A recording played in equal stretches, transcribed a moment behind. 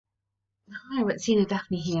Hi, Rozina,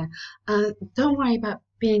 Daphne here. Don't worry about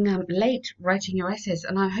being late writing your essays,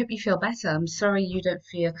 and I hope you feel better. I'm sorry you don't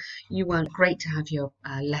feel you weren't great to have your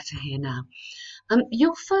letter here now.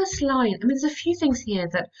 Your first line, I mean, there's a few things here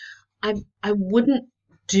that I wouldn't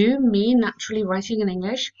do me naturally writing in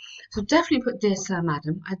English. So definitely put dear sir,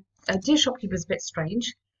 madam. Dear shopkeeper is a bit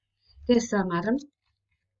strange. Dear sir, madam.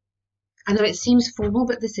 I know it seems formal,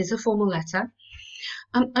 but this is a formal letter.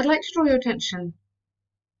 I'd like to draw your attention.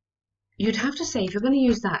 You'd have to say, if you're going to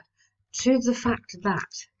use that, to the fact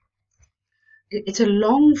that it's a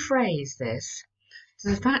long phrase, this,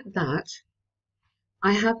 to the fact that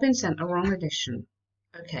I have been sent a wrong edition.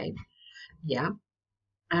 Okay, yeah.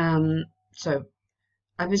 So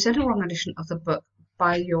I've been sent a wrong edition of the book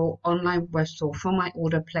by your online web store for my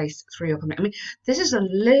order placed through your company. I mean, this is a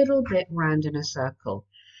little bit round in a circle.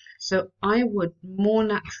 So I would more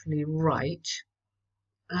naturally write,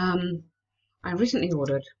 I recently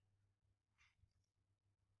ordered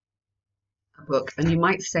a book, and you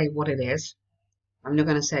might say what it is. I'm not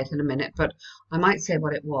going to say it in a minute, but I might say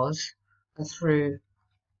what it was through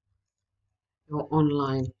your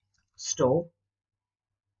online store.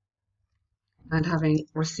 And having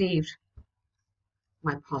received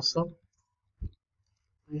my parcel,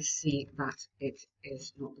 I see that it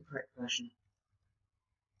is not the correct version.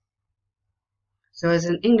 So as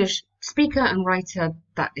an English speaker and writer,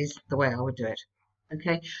 that is the way I would do it.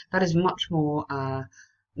 Okay, that is much more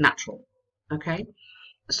natural. Okay,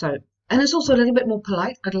 so, and it's also a little bit more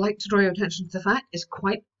polite. I'd like to draw your attention to the fact it's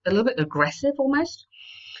quite a little bit aggressive almost.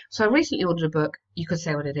 So I recently ordered a book, you could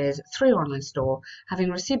say what it is, through your online store.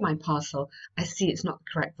 Having received my parcel, I see it's not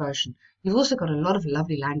the correct version. You've also got a lot of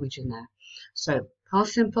lovely language in there. So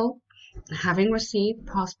past simple, having received,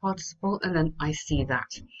 past participle, and then I see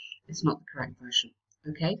that it's not the correct version.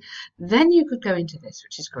 Okay, then you could go into this,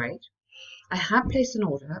 which is great. I have placed an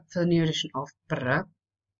order for the new edition of brr.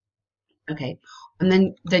 Okay, and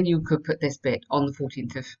then you could put this bit on the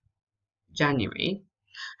 14th of January.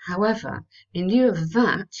 However, in lieu of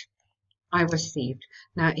that, I received.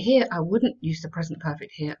 Now here I wouldn't use the present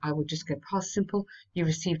perfect here. I would just go past simple. You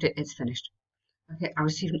received it, it's finished. Okay, I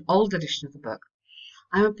received an old edition of the book.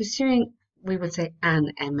 I'm pursuing, we would say,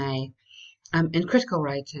 an MA in critical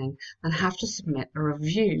writing and have to submit a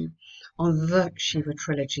review on the Shiva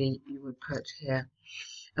trilogy, you would put here,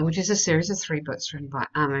 which is a series of 3 books written by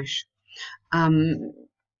Amish.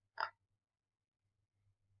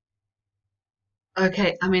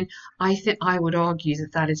 Okay, I mean, I think I would argue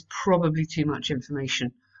that that is probably too much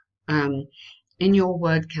information. In your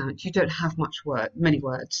word count, you don't have many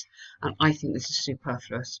words, and I think this is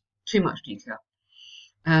superfluous. Too much detail.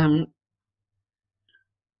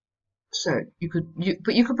 So you could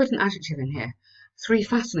put an adjective in here. 3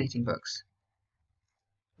 fascinating books.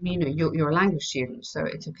 You know, you're a language student, so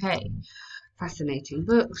it's okay. Fascinating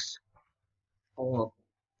books, or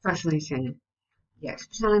fascinating yet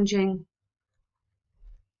challenging.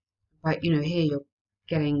 But you know, here you're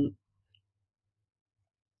getting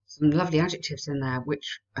some lovely adjectives in there,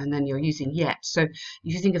 and then you're using yet. So if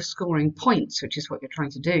you think of scoring points, which is what you're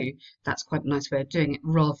trying to do, that's quite a nice way of doing it,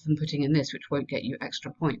 rather than putting in this, which won't get you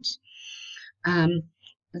extra points.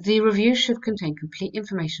 The review should contain complete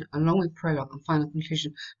information along with prologue and final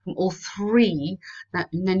conclusion from all 3.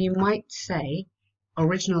 And then you might say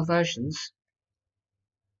original versions.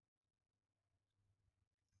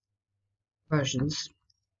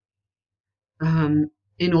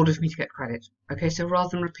 In order for me to get credit. Okay, so rather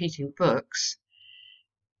than repeating books,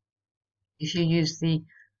 if you use the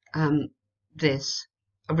this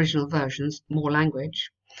original versions, more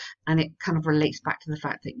language, and it kind of relates back to the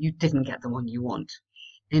fact that you didn't get the one you want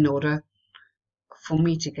in order for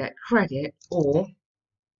me to get credit, or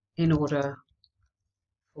in order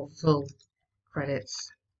for full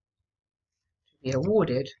credits to be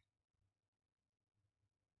awarded.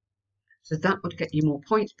 So that would get you more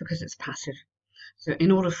points because it's passive. So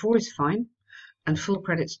in order for is fine, and full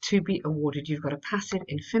credits to be awarded, you've got a passive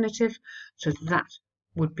infinitive, so that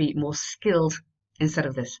would be more skilled instead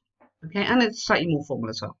of this. Okay, and it's slightly more formal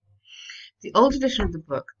as well. The old edition of the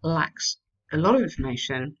book lacks a lot of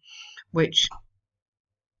information, which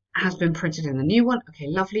has been printed in the new one. Okay,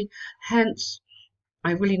 lovely. Hence,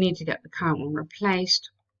 I really need to get the current one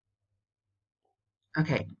replaced.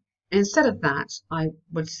 Okay, instead of that, I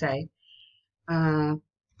would say,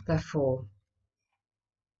 therefore,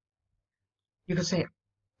 you could say,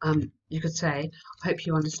 I hope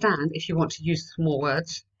you understand, if you want to use some more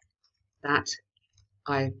words, that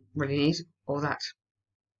I really need, or that.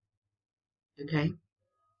 Okay.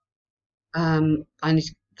 I need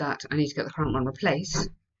to get the current one replaced,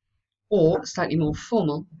 or slightly more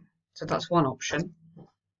formal. So that's one option.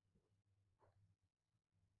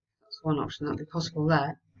 That's one option that would be possible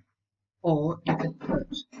there. Or you could put,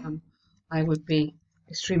 I would be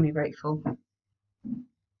extremely grateful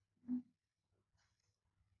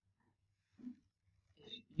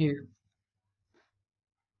if you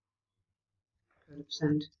could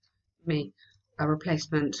send me a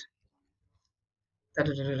replacement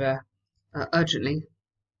urgently,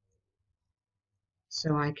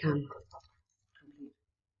 so I can complete,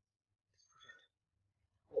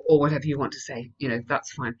 or whatever you want to say, you know,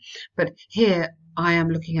 that's fine. But here I am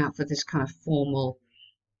looking out for this kind of formal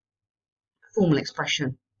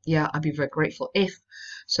expression. Yeah, I'd be very grateful if.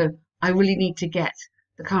 So I really need to get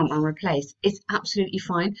the current one replaced. It's absolutely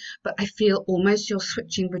fine, but I feel almost you're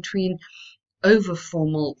switching between over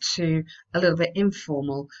formal to a little bit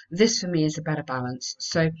informal. This for me is a better balance.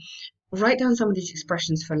 So write down some of these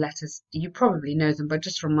expressions for letters. You probably know them, but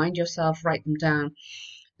just remind yourself, write them down.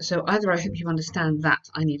 So either I hope you understand that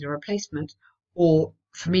I need a replacement, or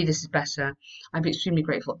for me this is better. I'd be extremely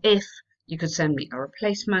grateful if you could send me a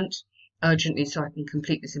replacement urgently so I can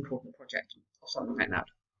complete this important project, or something like that.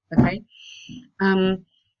 Okay.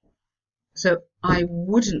 So I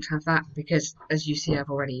wouldn't have that because, as you see, I've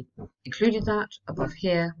already included that above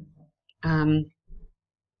here. So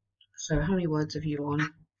how many words have you on? I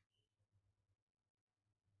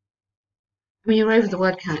mean, you're over the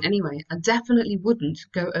word count anyway. I definitely wouldn't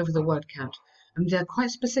go over the word count. I mean, they're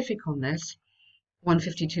quite specific on this.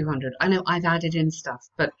 150, 200. I know I've added in stuff,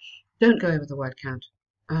 but don't go over the word count.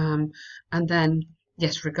 And then,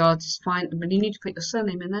 yes, regards is fine, but you need to put your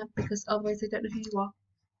surname in there because otherwise they don't know who you are.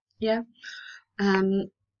 Yeah.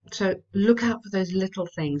 So look out for those little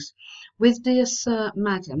things. With dear sir,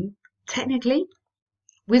 madam, technically,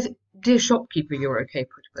 with dear shopkeeper, you're okay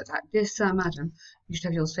with that. Dear sir, madam, you should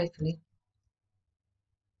have yours faithfully.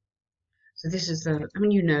 So this is the, I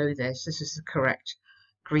mean, you know this is the correct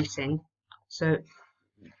greeting. So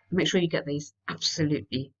make sure you get these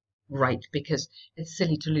absolutely right, because it's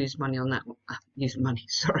silly to lose money on that. Lose money,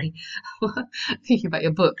 sorry. Thinking about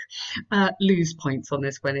your book. Lose points on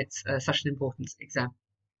this when it's such an important exam.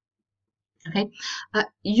 Okay,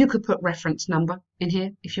 you could put reference number in here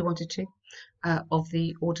if you wanted to, of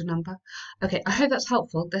the order number. Okay, I hope that's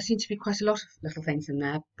helpful. There seem to be quite a lot of little things in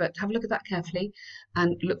there, but have a look at that carefully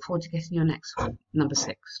and look forward to getting your next one, number 6.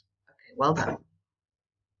 Okay, well done.